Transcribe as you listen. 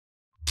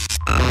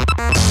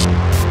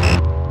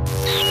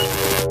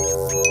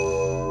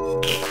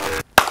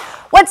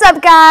What's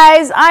up,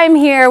 guys? I'm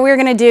here. We're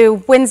gonna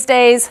do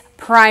Wednesday's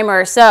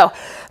primer. So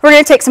we're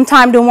gonna take some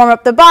time to warm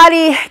up the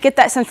body, get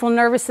that central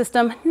nervous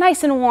system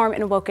nice and warm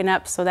and woken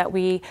up so that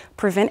we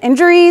prevent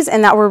injuries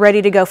and that we're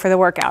ready to go for the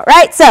workout,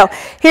 right? So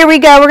here we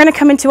go. We're gonna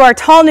come into our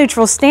tall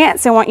neutral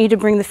stance. I want you to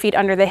bring the feet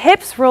under the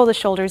hips, roll the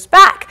shoulders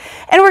back,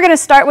 and we're gonna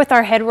start with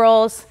our head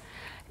rolls.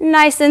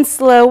 Nice and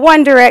slow,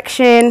 one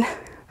direction.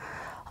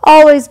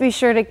 Always be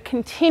sure to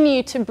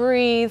continue to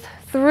breathe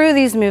through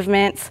these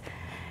movements.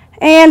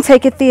 And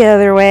take it the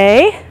other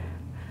way.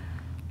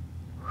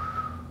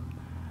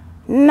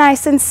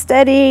 Nice and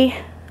steady.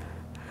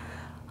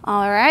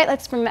 All right,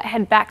 let's bring that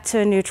head back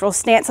to a neutral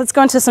stance. Let's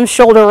go into some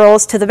shoulder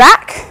rolls to the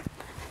back.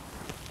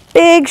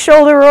 Big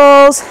shoulder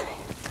rolls.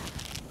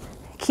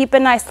 Keep a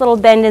nice little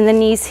bend in the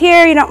knees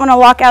here. You don't want to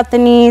lock out the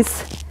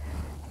knees.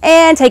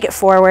 And take it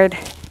forward.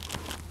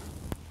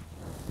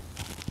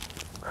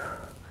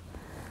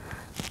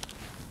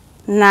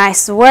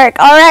 Nice work.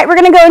 All right, we're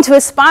gonna go into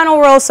a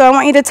spinal roll, so I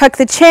want you to tuck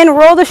the chin,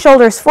 roll the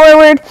shoulders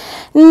forward.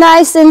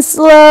 Nice and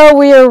slow,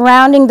 we are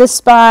rounding the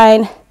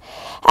spine.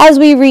 As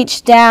we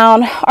reach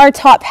down, our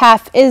top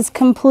half is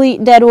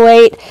complete dead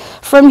weight.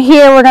 From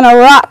here, we're gonna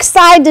rock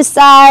side to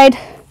side.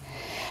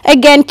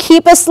 Again,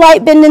 keep a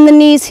slight bend in the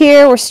knees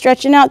here. We're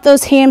stretching out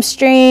those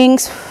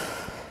hamstrings.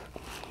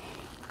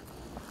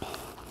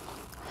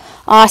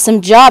 Awesome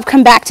job.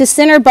 Come back to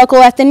center, buckle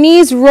at the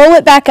knees, roll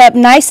it back up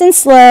nice and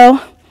slow.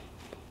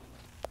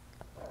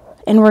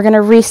 And we're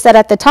gonna reset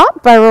at the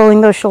top by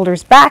rolling those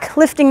shoulders back,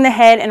 lifting the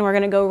head, and we're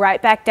gonna go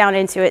right back down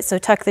into it. So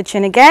tuck the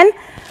chin again,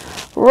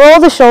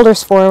 roll the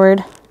shoulders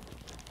forward.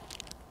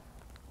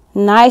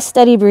 Nice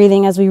steady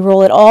breathing as we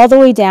roll it all the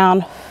way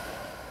down.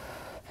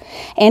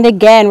 And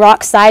again,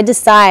 rock side to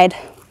side.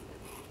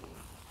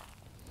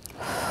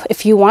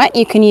 If you want,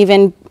 you can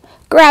even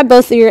grab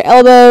both of your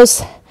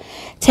elbows,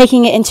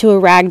 taking it into a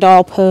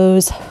ragdoll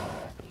pose.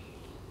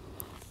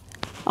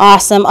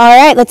 Awesome. All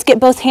right, let's get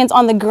both hands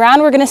on the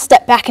ground. We're going to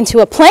step back into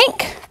a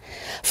plank.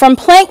 From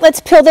plank, let's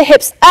peel the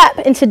hips up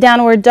into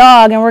downward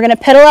dog, and we're going to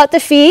pedal out the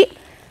feet.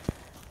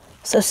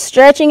 So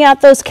stretching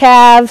out those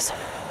calves.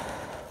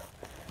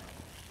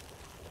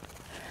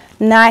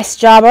 Nice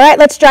job. All right,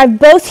 let's drive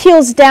both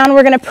heels down.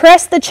 We're going to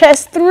press the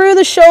chest through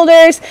the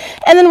shoulders,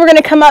 and then we're going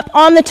to come up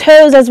on the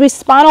toes as we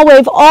spinal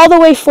wave all the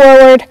way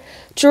forward,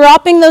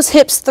 dropping those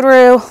hips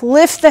through,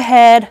 lift the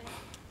head.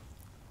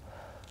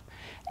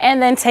 And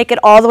then take it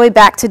all the way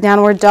back to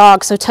downward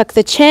dog. So tuck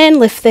the chin,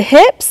 lift the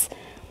hips,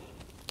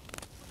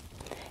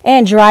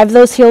 and drive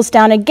those heels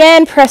down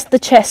again. Press the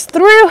chest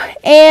through,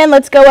 and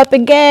let's go up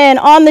again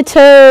on the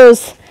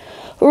toes.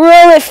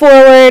 Roll it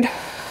forward.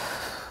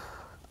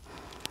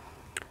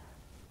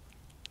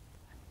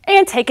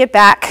 And take it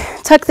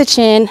back. Tuck the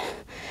chin.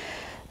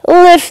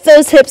 Lift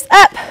those hips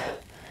up.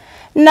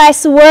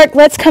 Nice work.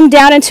 Let's come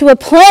down into a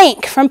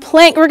plank. From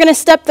plank, we're going to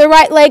step the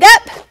right leg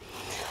up.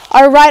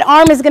 Our right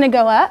arm is going to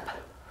go up.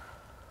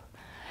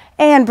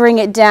 And bring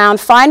it down.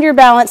 Find your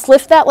balance.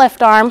 Lift that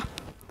left arm.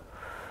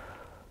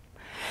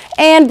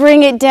 And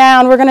bring it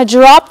down. We're going to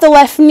drop the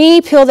left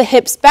knee, peel the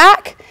hips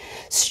back,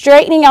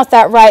 straightening out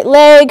that right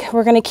leg.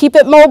 We're going to keep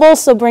it mobile,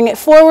 so bring it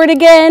forward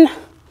again.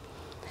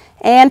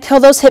 And peel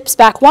those hips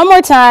back one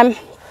more time.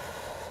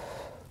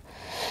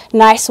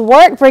 Nice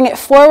work. Bring it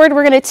forward.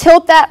 We're going to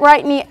tilt that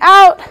right knee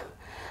out,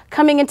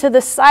 coming into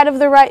the side of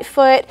the right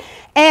foot,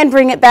 and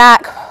bring it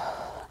back.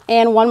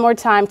 And one more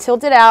time.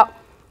 Tilt it out.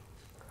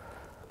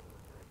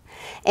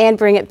 And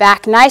bring it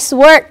back. Nice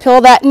work. Peel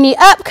that knee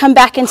up, come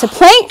back into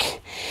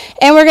plank.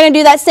 And we're going to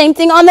do that same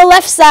thing on the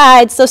left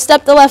side. So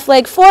step the left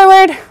leg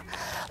forward,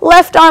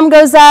 left arm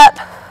goes up,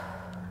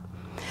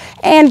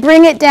 and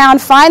bring it down.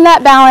 Find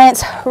that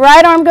balance.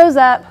 Right arm goes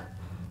up.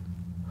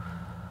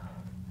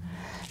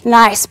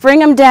 Nice. Bring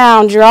them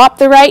down. Drop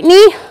the right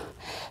knee,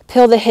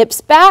 peel the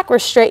hips back. We're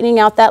straightening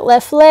out that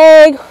left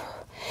leg,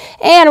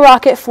 and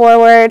rock it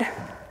forward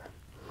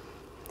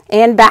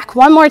and back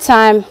one more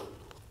time.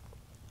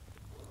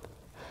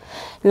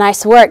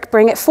 Nice work.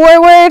 Bring it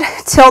forward,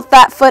 tilt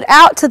that foot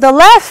out to the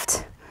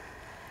left,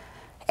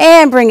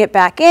 and bring it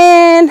back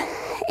in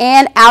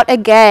and out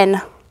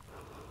again.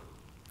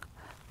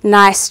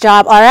 Nice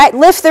job. All right,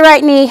 lift the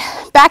right knee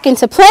back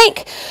into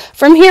plank.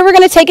 From here, we're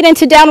going to take it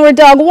into downward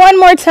dog one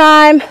more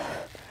time.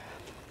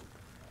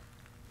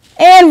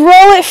 And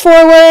roll it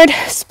forward,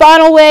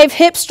 spinal wave,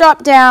 hips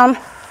drop down.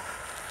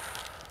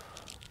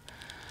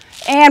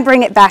 And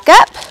bring it back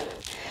up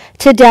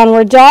to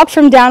downward dog.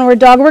 From downward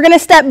dog, we're going to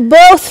step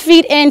both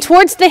feet in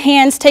towards the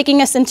hands,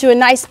 taking us into a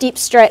nice deep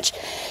stretch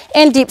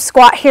and deep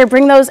squat here.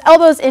 Bring those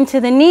elbows into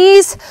the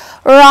knees,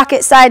 rock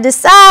it side to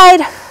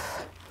side.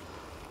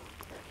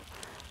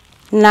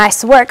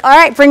 Nice work. All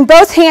right, bring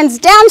both hands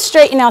down,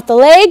 straighten out the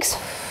legs.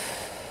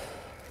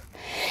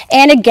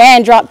 And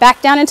again, drop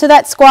back down into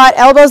that squat,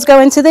 elbows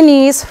go into the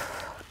knees.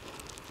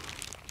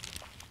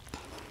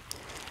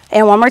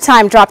 And one more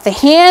time, drop the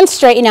hands,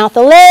 straighten out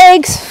the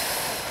legs.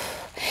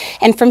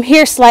 And from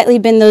here, slightly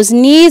bend those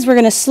knees. We're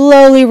going to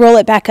slowly roll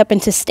it back up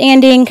into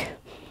standing.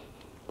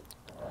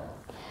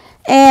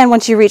 And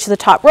once you reach the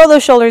top, roll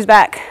those shoulders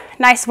back.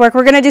 Nice work.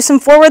 We're gonna do some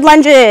forward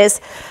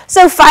lunges.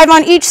 So 5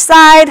 on each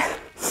side,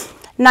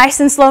 nice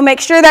and slow.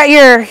 Make sure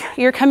that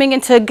you're coming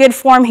into good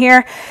form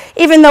here.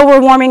 Even though we're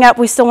warming up,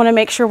 we still wanna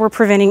make sure we're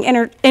preventing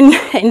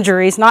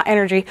injuries, not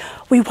energy.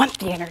 We want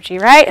the energy,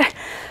 right?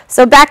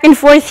 So back and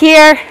forth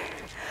here.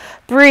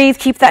 Breathe,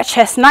 keep that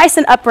chest nice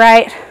and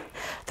upright.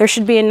 There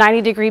should be a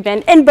 90-degree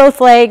bend in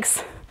both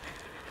legs.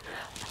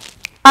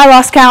 I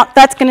lost count.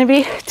 That's going to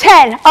be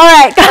 10. All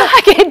right,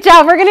 good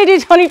job. We're going to do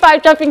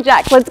 25 jumping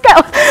jacks. Let's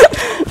go.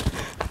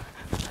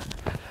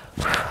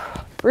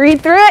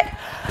 Breathe through it.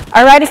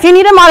 All right, if you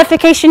need a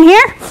modification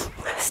here,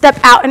 step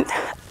out and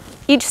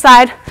each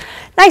side,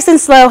 nice and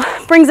slow.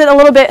 Brings it a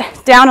little bit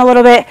down a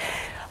little bit.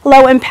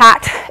 Low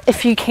impact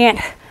if you can't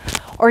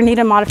or need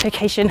a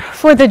modification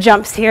for the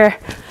jumps here.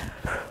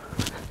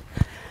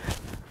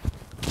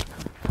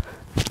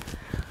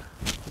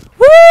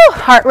 Woo!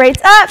 Heart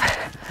rate's up.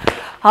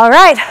 All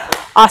right,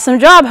 awesome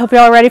job. Hope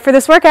you're all ready for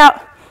this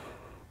workout.